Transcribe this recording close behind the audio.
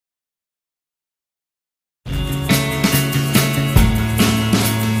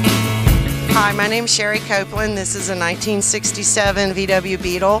Hi, my name's Sherry Copeland. This is a 1967 VW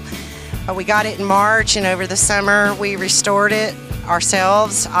Beetle. We got it in March, and over the summer we restored it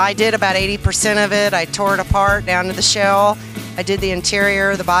ourselves. I did about 80% of it. I tore it apart down to the shell. I did the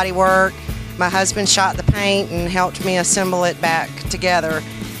interior, the body work. My husband shot the paint and helped me assemble it back together.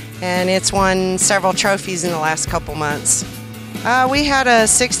 And it's won several trophies in the last couple months. We had a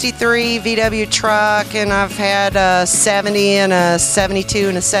 63 VW truck, and I've had a 70 and a 72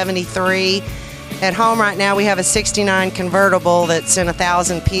 and a 73. At home right now we have a 69 convertible that's in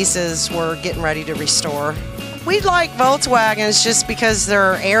 1,000 pieces we're getting ready to restore. We like Volkswagens just because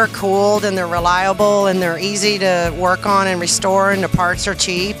they're air cooled and they're reliable and they're easy to work on and restore, and the parts are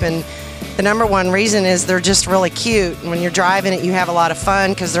cheap, and the number one reason is they're just really cute. And when you're driving it you have a lot of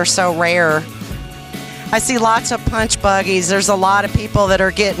fun because they're so rare. I see lots of punch buggies. There's a lot of people that are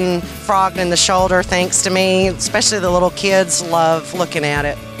getting frogged in the shoulder thanks to me, especially the little kids love looking at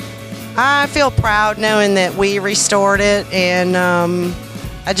it. I feel proud knowing that we restored it, and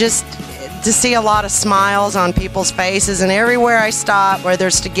to see a lot of smiles on people's faces, and everywhere I stop, whether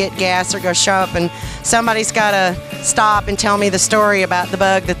it's to get gas or go shopping, somebody's got to stop and tell me the story about the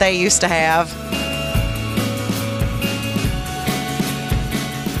bug that they used to have.